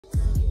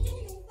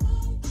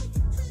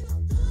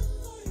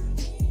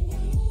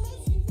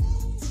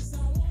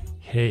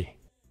Hey,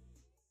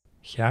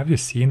 have you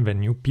seen the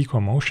new Pico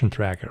Motion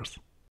Trackers?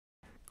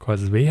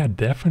 Cause they are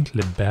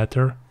definitely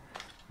better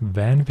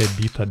than the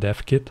beta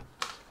dev kit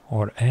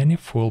or any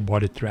full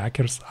body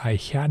trackers I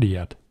had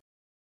yet.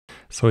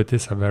 So it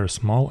is a very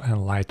small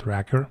and light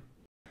tracker,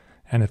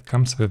 and it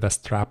comes with a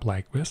strap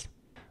like this.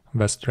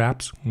 The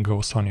straps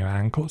goes on your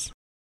ankles,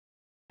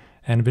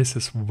 and this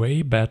is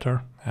way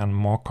better and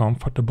more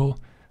comfortable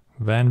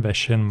than the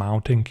shin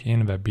mounting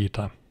in the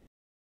beta.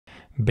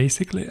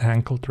 Basically,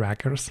 ankle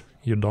trackers,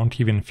 you don't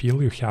even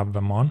feel you have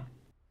them on.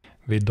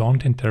 They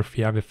don't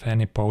interfere with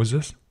any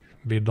poses,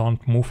 they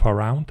don't move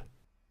around,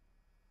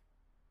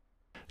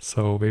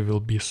 so they will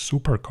be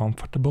super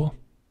comfortable.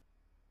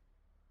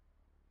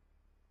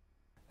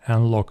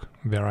 And look,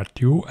 there are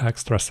 2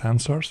 extra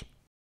sensors,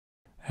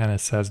 and it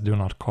says do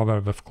not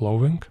cover with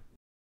clothing.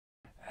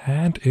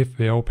 And if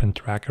we open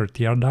tracker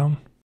teardown,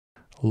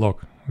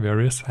 look,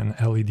 there is an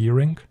LED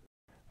ring,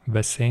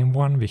 the same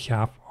one we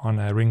have on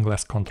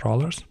ringless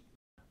controllers,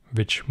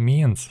 which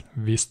means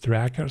these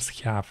trackers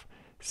have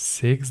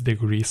 6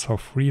 degrees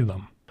of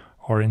freedom,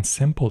 or in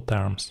simple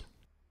terms,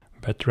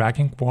 the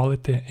tracking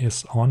quality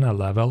is on a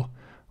level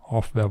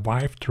of the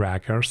Vive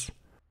trackers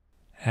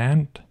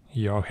and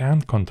your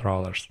hand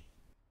controllers,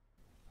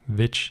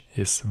 which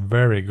is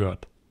very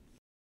good.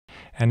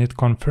 And it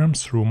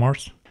confirms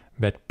rumors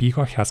that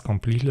Pico has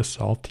completely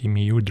solved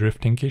EMU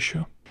drifting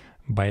issue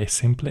by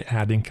simply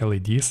adding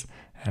LEDs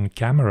and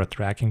camera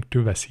tracking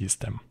to the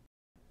system.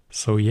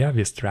 So yeah,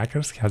 these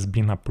trackers has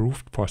been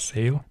approved for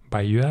sale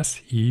by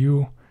US,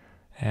 EU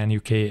and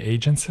UK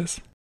agencies.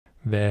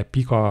 The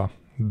Pico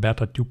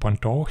Beta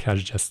 2.0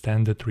 has just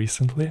ended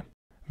recently.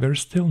 There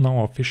is still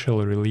no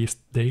official release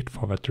date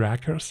for the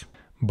trackers,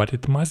 but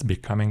it must be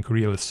coming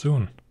really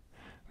soon,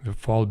 with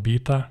full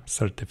beta,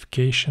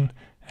 certification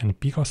and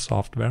Pico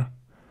software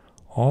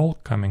all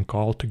coming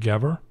all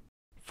together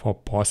for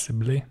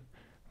possibly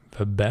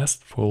the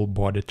best full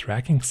body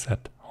tracking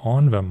set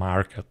on the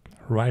market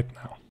right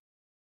now.